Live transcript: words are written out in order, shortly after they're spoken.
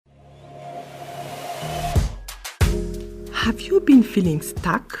Have you been feeling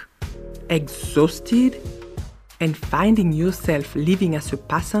stuck, exhausted, and finding yourself living as a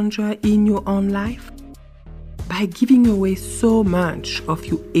passenger in your own life? By giving away so much of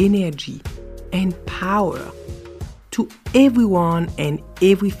your energy and power to everyone and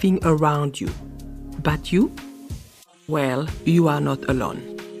everything around you. But you? Well, you are not alone.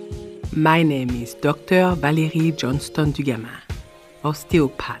 My name is Dr. Valérie Johnston-Dugamin,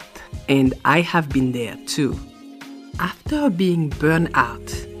 osteopath, and I have been there too. After being burned out,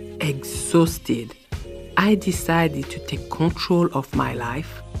 exhausted, I decided to take control of my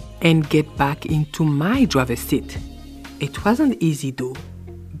life and get back into my driver's seat. It wasn't easy though,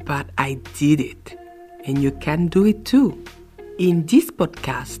 but I did it, and you can do it too. In this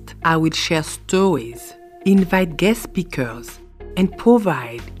podcast, I will share stories, invite guest speakers, and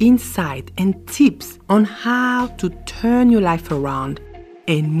provide insight and tips on how to turn your life around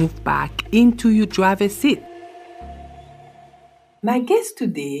and move back into your driver's seat. My guest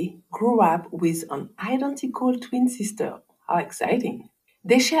today grew up with an identical twin sister. How exciting!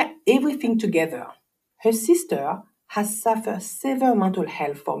 They share everything together. Her sister has suffered severe mental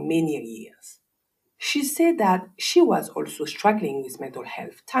health for many years. She said that she was also struggling with mental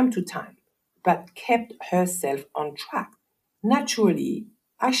health time to time, but kept herself on track. Naturally,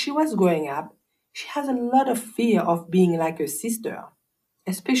 as she was growing up, she has a lot of fear of being like her sister,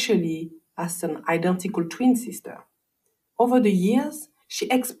 especially as an identical twin sister. Over the years, she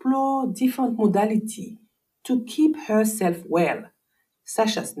explored different modalities to keep herself well,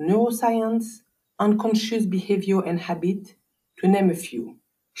 such as neuroscience, unconscious behavior and habit, to name a few.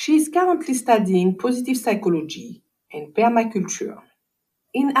 She is currently studying positive psychology and permaculture.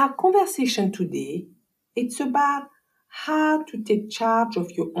 In our conversation today, it's about how to take charge of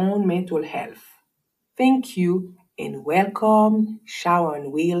your own mental health. Thank you and welcome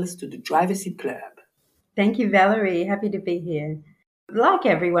Sharon Wills to the Driver Seat Club. Thank you, Valerie. Happy to be here. Like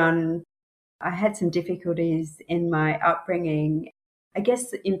everyone, I had some difficulties in my upbringing, I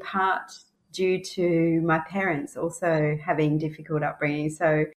guess in part due to my parents also having difficult upbringing.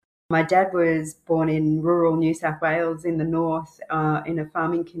 So my dad was born in rural New South Wales in the north in a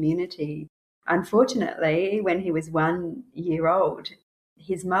farming community. Unfortunately, when he was 1 year old,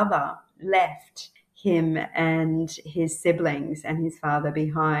 his mother left him and his siblings and his father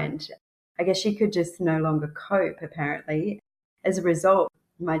behind. I guess she could just no longer cope, apparently. As a result,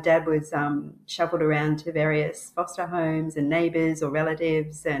 my dad was shuffled around to various foster homes and neighbours or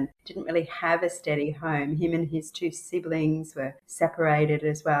relatives and didn't really have a steady home. Him and his two siblings were separated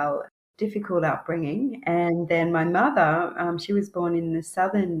as well. Difficult upbringing. And then my mother, she was born in the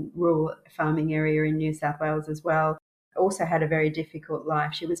southern rural farming area in New South Wales as well. Also had a very difficult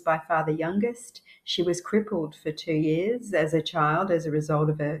life. She was by far the youngest. She was crippled for 2 years as a child as a result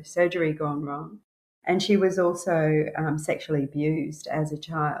of a surgery gone wrong. And she was also sexually abused as a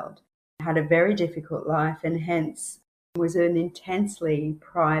child. Had a very difficult life and hence was an intensely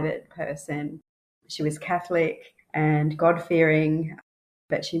private person. She was Catholic and God-fearing,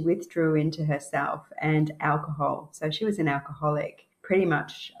 but she withdrew into herself and alcohol. So she was an alcoholic pretty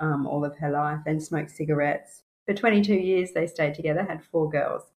much all of her life and smoked cigarettes. For 22 years, they stayed together, had 4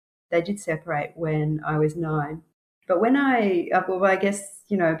 girls. They did separate when I was 9. But when I guess,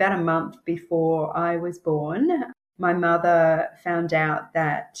 about a month before I was born, my mother found out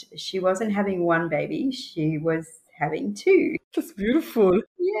that she wasn't having one baby, she was having 2. That's beautiful.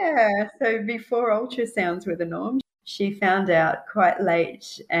 Yeah, so before ultrasounds were the norm, she found out quite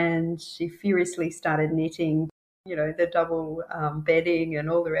late and she furiously started knitting, the double bedding and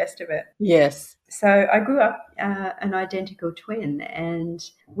all the rest of it. Yes. So I grew up an identical twin and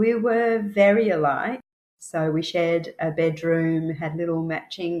we were very alike. So we shared a bedroom, had little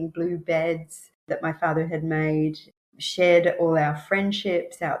matching blue beds that my father had made, shared all our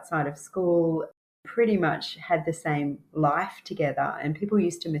friendships outside of school, pretty much had the same life together. And people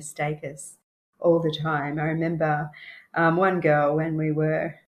used to mistake us all the time. I remember one girl when we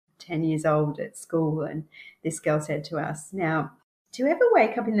were 10 years old at school, and this girl said to us, "Now, do you ever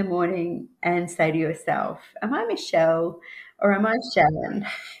wake up in the morning and say to yourself, am I Michelle or am I Sharon?"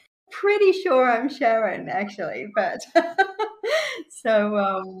 Pretty sure I'm Sharon, actually, but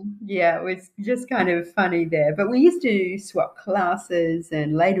so it was just kind of funny there. But we used to swap classes,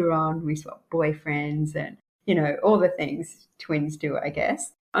 and later on we swapped boyfriends and, all the things twins do, I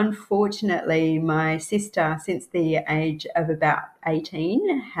guess. Unfortunately, my sister, since the age of about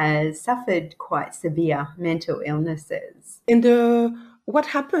 18, has suffered quite severe mental illnesses. And what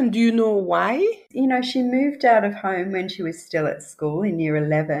happened? Do you know why? She moved out of home when she was still at school in year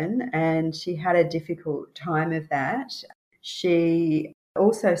 11, and she had a difficult time of that. She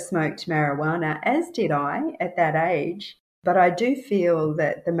also smoked marijuana, as did I at that age. But I do feel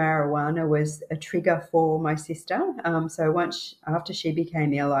that the marijuana was a trigger for my sister. So once after she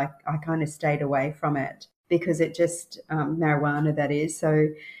became ill, I kind of stayed away from it because it just marijuana, that is. So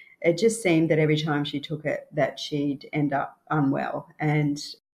it just seemed that every time she took it, that she'd end up unwell and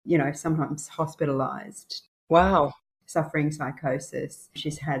sometimes hospitalized, Wow. suffering psychosis.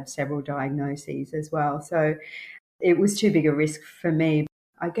 She's had several diagnoses as well. So it was too big a risk for me.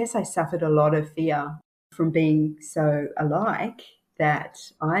 I guess I suffered a lot of fear from being so alike that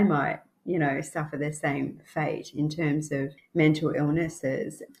I might, suffer the same fate in terms of mental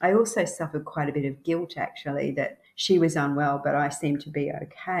illnesses. I also suffered quite a bit of guilt, actually, that she was unwell, but I seemed to be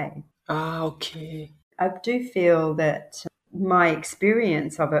okay. Ah, okay. I do feel that my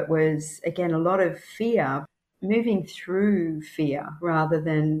experience of it was, again, a lot of fear, moving through fear rather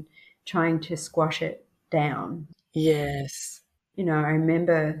than trying to squash it down. Yes. I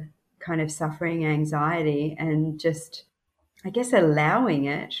remember kind of suffering anxiety and just, I guess, allowing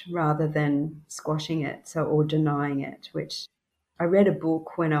it rather than squashing it, or denying it, which I read a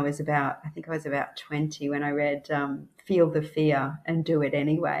book when I think I was about 20, when I read Feel the Fear and Do It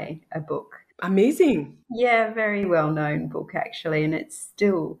Anyway, a book. Amazing. Yeah, very well-known book, actually, and it's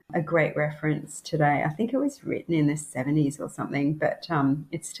still a great reference today. I think it was written in the 70s or something, but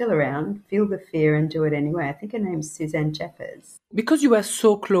it's still around. Feel the Fear and Do It Anyway. I think her name's Suzanne Jeffers. Because you were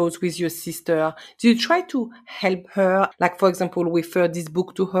so close with your sister, did you try to help her? Like, for example, refer this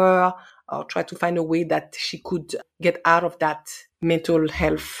book to her or try to find a way that she could get out of that mental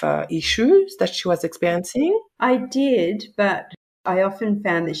health issues that she was experiencing? I did, but I often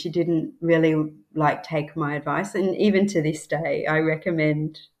found that she didn't really take my advice. And even to this day, I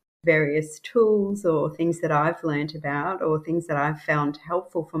recommend various tools or things that I've learned about or things that I've found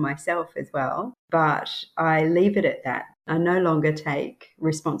helpful for myself as well. But I leave it at that. I no longer take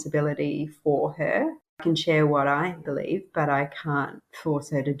responsibility for her. I can share what I believe, but I can't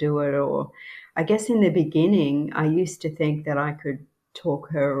force her to do it. Or I guess in the beginning, I used to think that I could talk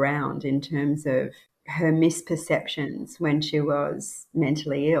her around in terms of her misperceptions when she was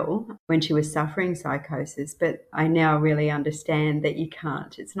mentally ill, when she was suffering psychosis. But I now really understand that you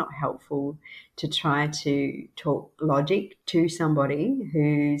can't. It's not helpful to try to talk logic to somebody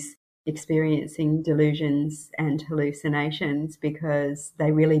who's experiencing delusions and hallucinations because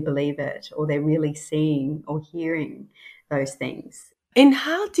they really believe it or they're really seeing or hearing those things. And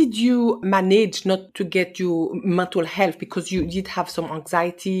how did you manage not to get your mental health? Because you did have some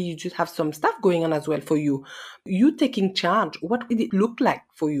anxiety, you did have some stuff going on as well for you. You taking charge, what did it look like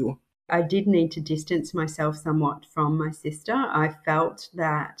for you? I did need to distance myself somewhat from my sister. I felt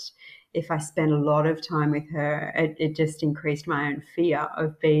that if I spent a lot of time with her, it just increased my own fear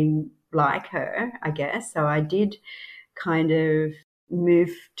of being like her, I guess. So I did kind of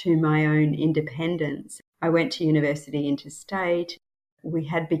move to my own independence. I went to university interstate. We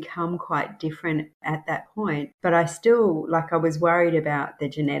had become quite different at that point, but I still, I was worried about the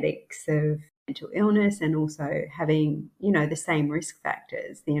genetics of mental illness and also having, the same risk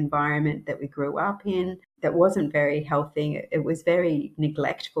factors, the environment that we grew up in that wasn't very healthy. It was very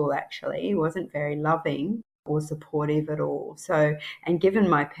neglectful, actually. It wasn't very loving or supportive at all. So, and given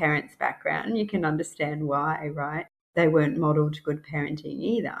my parents' background, you can understand why, right? They weren't modeled good parenting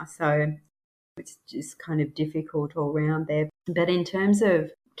either. So it's just kind of difficult all around there. But in terms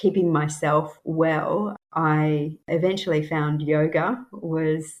of keeping myself well, I eventually found yoga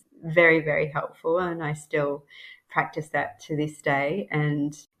was very, very helpful, and I still practice that to this day,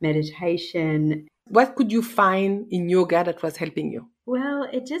 and meditation. What could you find in yoga that was helping you? Well,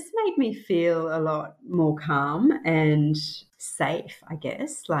 it just made me feel a lot more calm and safe, I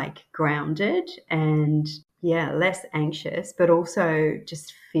guess, grounded and less anxious, but also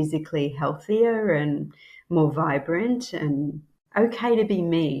just physically healthier and more vibrant and okay to be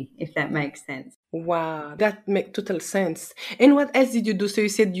me, if that makes sense. Wow, that makes total sense. And what else did you do? So you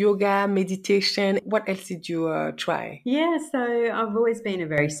said yoga, meditation. What else did you try? Yeah, so I've always been a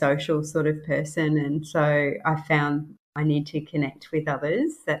very social sort of person, and so I found I need to connect with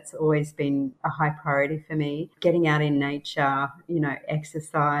others. That's always been a high priority for me. Getting out in nature,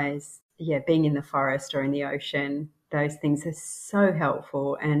 exercise, being in the forest or in the ocean, those things are so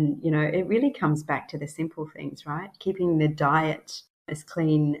helpful. And, it really comes back to the simple things, right? Keeping the diet as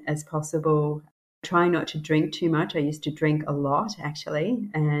clean as possible. Trying not to drink too much. I used to drink a lot, actually,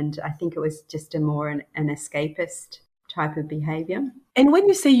 and I think it was just an escapist type of behavior. And when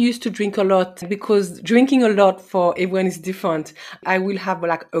you say you used to drink a lot, because drinking a lot for everyone is different, I will have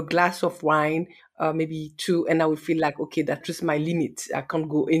a glass of wine, maybe two, and I will feel like, okay, that's just my limit. I can't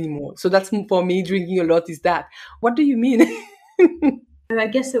go anymore. So that's for me, drinking a lot is that. What do you mean? I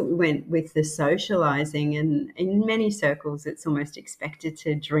guess it went with the socializing, and in many circles, it's almost expected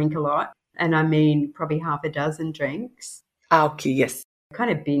to drink a lot. And I mean, probably half a dozen drinks, Ah, okay, yes.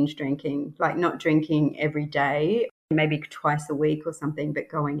 kind of binge drinking, like not drinking every day, maybe twice a week or something, but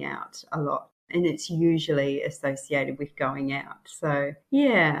going out a lot. And it's usually associated with going out. So,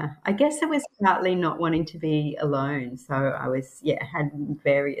 yeah, I guess it was partly not wanting to be alone. So I was, had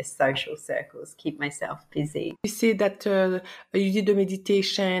various social circles, keep myself busy. You say that you did the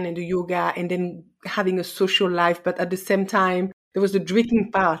meditation and the yoga and then having a social life, but at the same time, there was the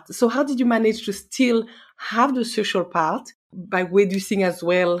drinking part. So how did you manage to still have the social part by reducing as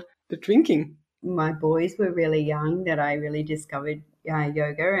well the drinking? My boys were really young that I really discovered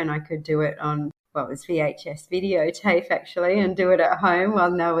yoga, and I could do it on, well, it was VHS videotape actually, and do it at home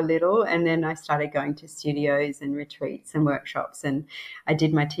while they were little. And then I started going to studios and retreats and workshops, and I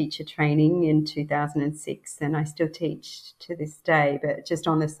did my teacher training in 2006, and I still teach to this day, but just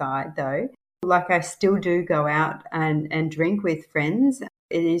on the side though. Like I still do go out and drink with friends.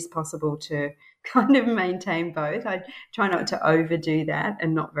 It is possible to kind of maintain both. I try not to overdo that,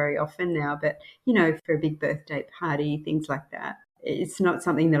 and not very often now, but for a big birthday party, things like that. It's not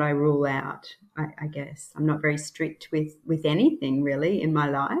something that I rule out, I guess. I'm not very strict with anything really in my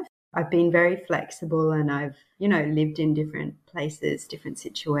life. I've been very flexible, and I've, lived in different places, different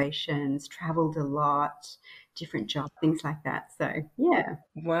situations, traveled a lot, different jobs, things like that. So, yeah.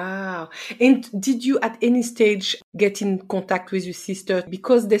 Wow. And did you at any stage get in contact with your sister?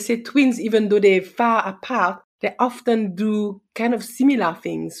 Because they say twins, even though they're far apart, they often do kind of similar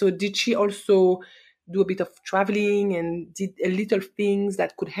things. So did she also do a bit of traveling and did a little things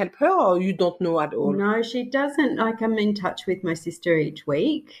that could help her, or you don't know at all? No, she doesn't. Like, I'm in touch with my sister each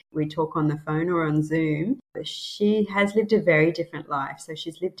week. We talk on the phone or on Zoom. She has lived a very different life. So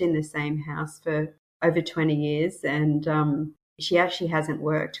she's lived in the same house for over 20 years, and she actually hasn't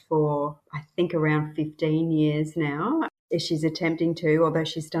worked for, I think, around 15 years now. She's attempting to, although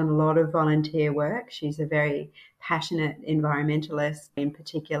she's done a lot of volunteer work. She's a very passionate environmentalist in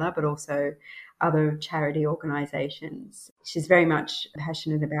particular, but also other charity organisations. She's very much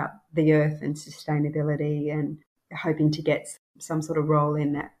passionate about the earth and sustainability, and hoping to get some sort of role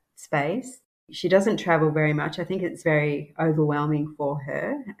in that space. She doesn't travel very much. I think it's very overwhelming for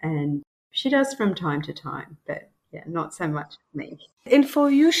her, and she does from time to time, but yeah, not so much for me. And for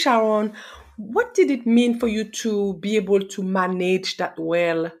you, Sharon, what did it mean for you to be able to manage that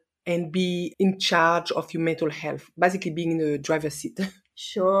well and be in charge of your mental health, basically being in the driver's seat?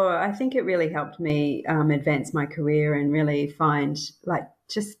 Sure. I think it really helped me advance my career and really find, like,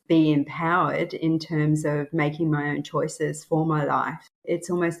 just be empowered in terms of making my own choices for my life. It's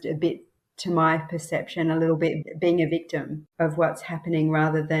almost a bit, to my perception, a little bit being a victim of what's happening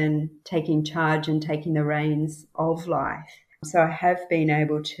rather than taking charge and taking the reins of life. So I have been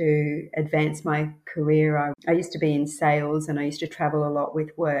able to advance my career. I used to be in sales, and I used to travel a lot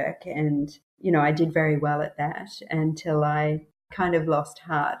with work, and, I did very well at that until I kind of lost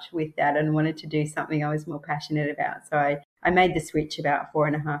heart with that and wanted to do something I was more passionate about. So I made the switch about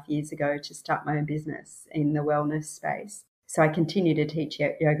 4.5 years ago to start my own business in the wellness space. So I continue to teach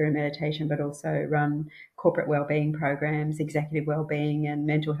yoga and meditation, but also run corporate wellbeing programs, executive wellbeing, and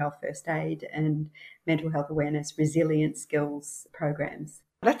mental health first aid and mental health awareness, resilience skills programs.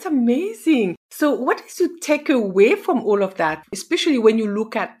 That's amazing. So what is your takeaway from all of that, especially when you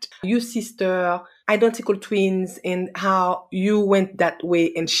look at your sister, identical twins, and how you went that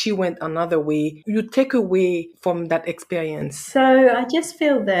way and she went another way? You take away from that experience? So I just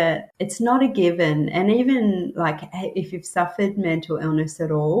feel that it's not a given. And even like if you've suffered mental illness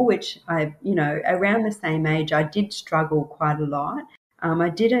at all, which I, around the same age, I did struggle quite a lot. I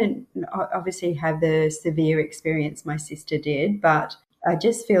didn't obviously have the severe experience my sister did, but I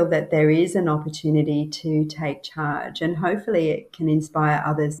just feel that there is an opportunity to take charge, and hopefully it can inspire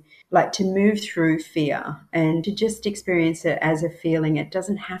others, like to move through fear and to just experience it as a feeling. It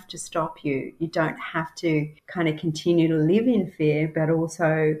doesn't have to stop you. You don't have to kind of continue to live in fear, but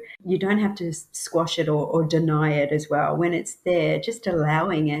also you don't have to squash it or deny it as well. When it's there, just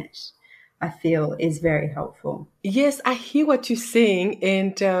allowing it, I feel, is very helpful. Yes, I hear what you're saying,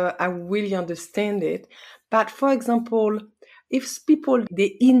 and I really understand it. But for example, if people, they're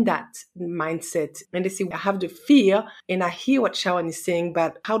in that mindset and they say, I have the fear, and I hear what Sharon is saying,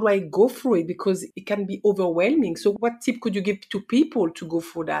 but how do I go through it? Because it can be overwhelming. So what tip could you give to people to go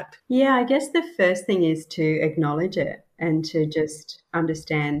through that? Yeah, I guess the first thing is to acknowledge it and to just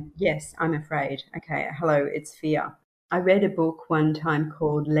understand, yes, I'm afraid. Okay, hello, it's fear. I read a book one time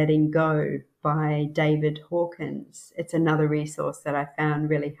called Letting Go by David Hawkins. It's another resource that I found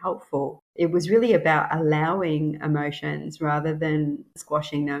really helpful. It was really about allowing emotions rather than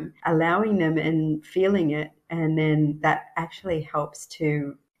squashing them, allowing them and feeling it. And then that actually helps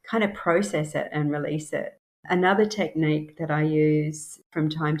to kind of process it and release it. Another technique that I use from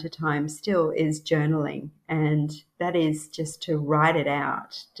time to time still is journaling, and that is just to write it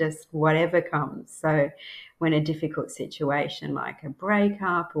out, just whatever comes. So when a difficult situation like a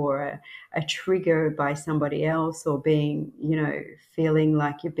breakup or a trigger by somebody else, or being, feeling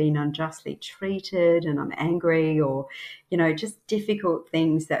like you've been unjustly treated and I'm angry, or, just difficult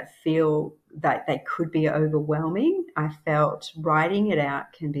things that feel that they could be overwhelming, I felt writing it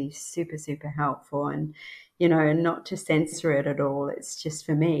out can be super, super helpful. And not to censor it at all. It's just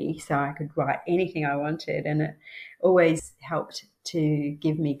for me, so I could write anything I wanted, and it always helped to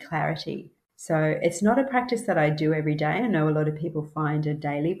give me clarity. So it's not a practice that I do every day. I know a lot of people find a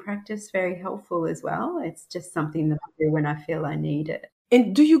daily practice very helpful as well. It's just something that I do when I feel I need it.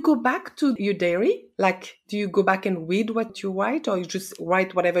 And do you go back to your diary? Like, do you go back and read what you write, or you just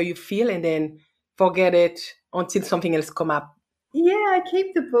write whatever you feel and then forget it until something else come up? Yeah, I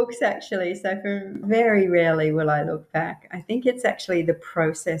keep the books actually. So for very rarely will I look back. I think it's actually the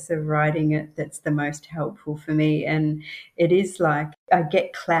process of writing it that's the most helpful for me. And it is like I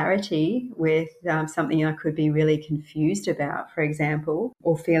get clarity with something I could be really confused about, for example,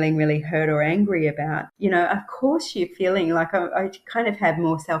 or feeling really hurt or angry about. Of course, you're feeling like I kind of have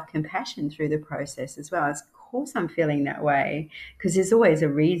more self-compassion through the process as well. Of course I'm feeling that way, because there's always a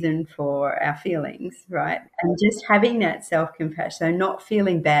reason for our feelings, right? And just having that self-compassion, so not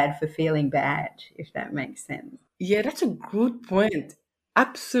feeling bad for feeling bad, if that makes sense. Yeah, that's a good point.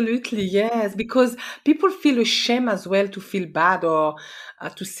 Absolutely, yes, because people feel ashamed as well to feel bad or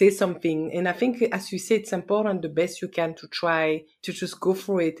to say something. And I think, as you say, it's important the best you can to try to just go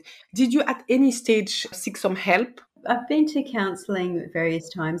for it. Did you at any stage seek some help? I've been to counselling at various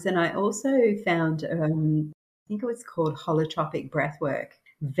times, and I also found, I think it was called holotropic breathwork,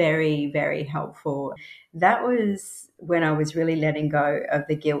 very, very helpful. That was when I was really letting go of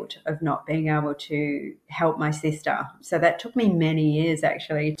the guilt of not being able to help my sister. So that took me many years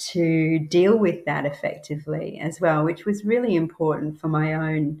actually to deal with that effectively as well, which was really important for my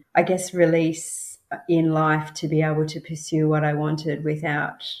own, I guess, release in life, to be able to pursue what I wanted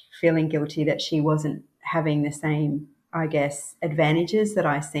without feeling guilty that she wasn't having the same, I guess, advantages that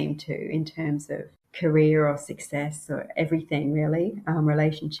I seem to in terms of career or success or everything really,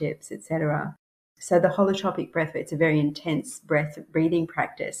 relationships, etc. So the holotropic breath, it's a very intense breathing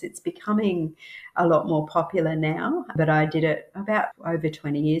practice. It's becoming a lot more popular now, but I did it about over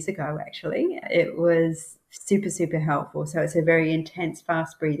 20 years ago, actually. It was super, super helpful. So it's a very intense,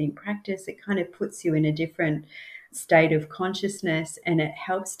 fast breathing practice. It kind of puts you in a different state of consciousness, and it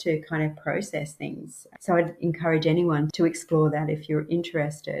helps to kind of process things. So I'd encourage anyone to explore that if you're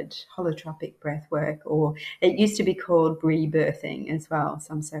interested. Holotropic breath work, or it used to be called rebirthing as well.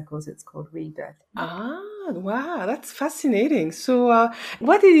 Some circles it's called rebirth. Ah, wow, that's fascinating. So,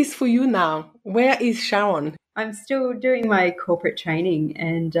 what it is for you now? Where is Sharon? I'm still doing my corporate training,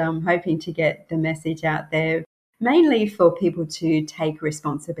 and hoping to get the message out there, mainly for people to take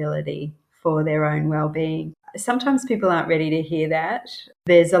responsibility for their own well-being. Sometimes people aren't ready to hear that.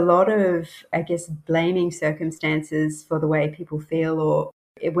 There's a lot of, I guess, blaming circumstances for the way people feel, or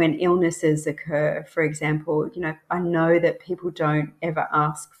when illnesses occur, for example. I know that people don't ever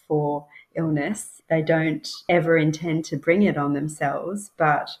ask for illness. They don't ever intend to bring it on themselves,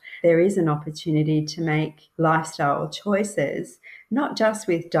 but there is an opportunity to make lifestyle choices, not just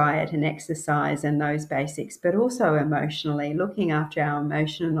with diet and exercise and those basics, but also emotionally. Looking after our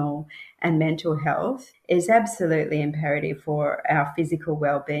emotional and mental health is absolutely imperative for our physical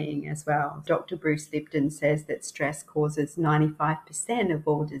well-being as well. Dr. Bruce Lipton says that stress causes 95% of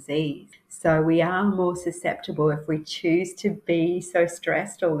all disease. So we are more susceptible if we choose to be so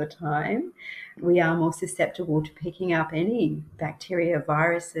stressed all the time. We are more susceptible to picking up any bacteria,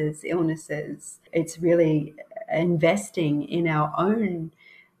 viruses, illnesses. It's really investing in our own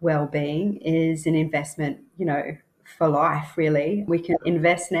well-being is an investment, for life, really. We can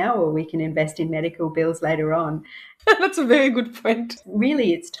invest now, or we can invest in medical bills later on. That's a very good point.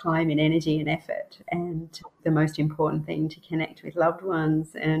 Really, it's time and energy and effort, and the most important thing, to connect with loved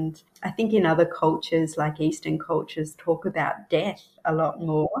ones. And I think in other cultures, like Eastern cultures, talk about death a lot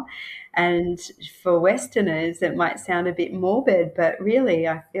more. And for Westerners, it might sound a bit morbid, but really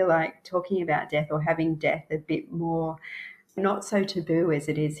I feel like talking about death, or having death a bit more not so taboo as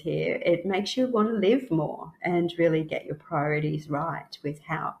it is here. It makes you want to live more and really get your priorities right with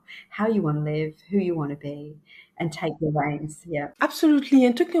how you want to live, who you want to be, and take your reins. Yeah. Absolutely.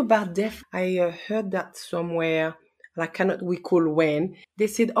 And talking about death, I heard that somewhere, and I cannot recall when. They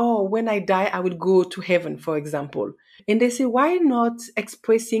said, oh, when I die, I will go to heaven, for example. And they say, why not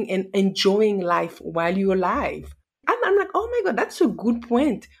expressing and enjoying life while you're alive? I'm like, oh my God, that's a good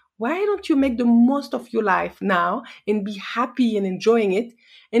point. Why don't you make the most of your life now and be happy and enjoying it?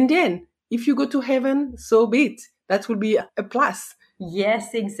 And then if you go to heaven, so be it. That will be a plus.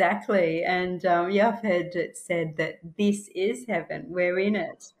 Yes, exactly. And yeah, I've heard it said that this is heaven. We're in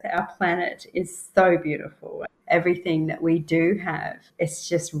it. Our planet is so beautiful. Everything that we do have, it's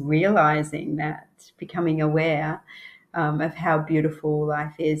just realizing that, becoming aware of how beautiful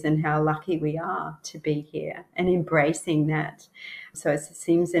life is and how lucky we are to be here and embracing that. So it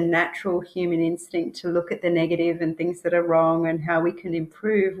seems a natural human instinct to look at the negative and things that are wrong and how we can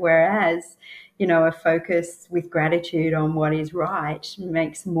improve, whereas a focus with gratitude on what is right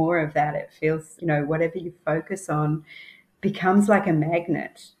makes more of that. It feels, whatever you focus on becomes like a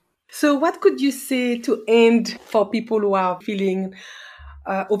magnet. So, what could you say to end for people who are feeling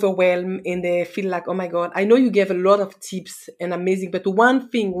overwhelmed and they feel like, oh my God, I know you gave a lot of tips and amazing, but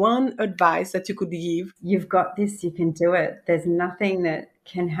one advice that you could give? You've got this, you can do it. There's nothing that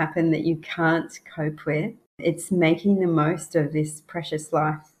can happen that you can't cope with. It's making the most of this precious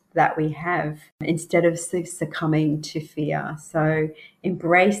life that we have instead of succumbing to fear. So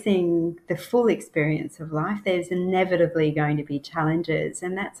embracing the full experience of life. There's inevitably going to be challenges,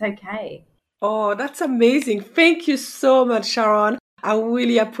 and that's okay. Oh, that's amazing. Thank you so much, Sharon. I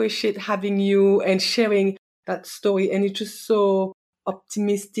really appreciate having you and sharing that story. And it's just so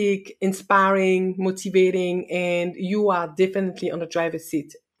optimistic, inspiring, motivating, and you are definitely on the driver's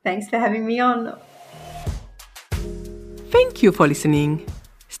seat. Thanks for having me on. Thank you for listening.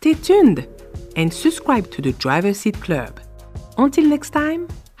 Stay tuned and subscribe to the Driver's Seat Club. Until next time,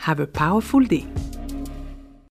 have a powerful day.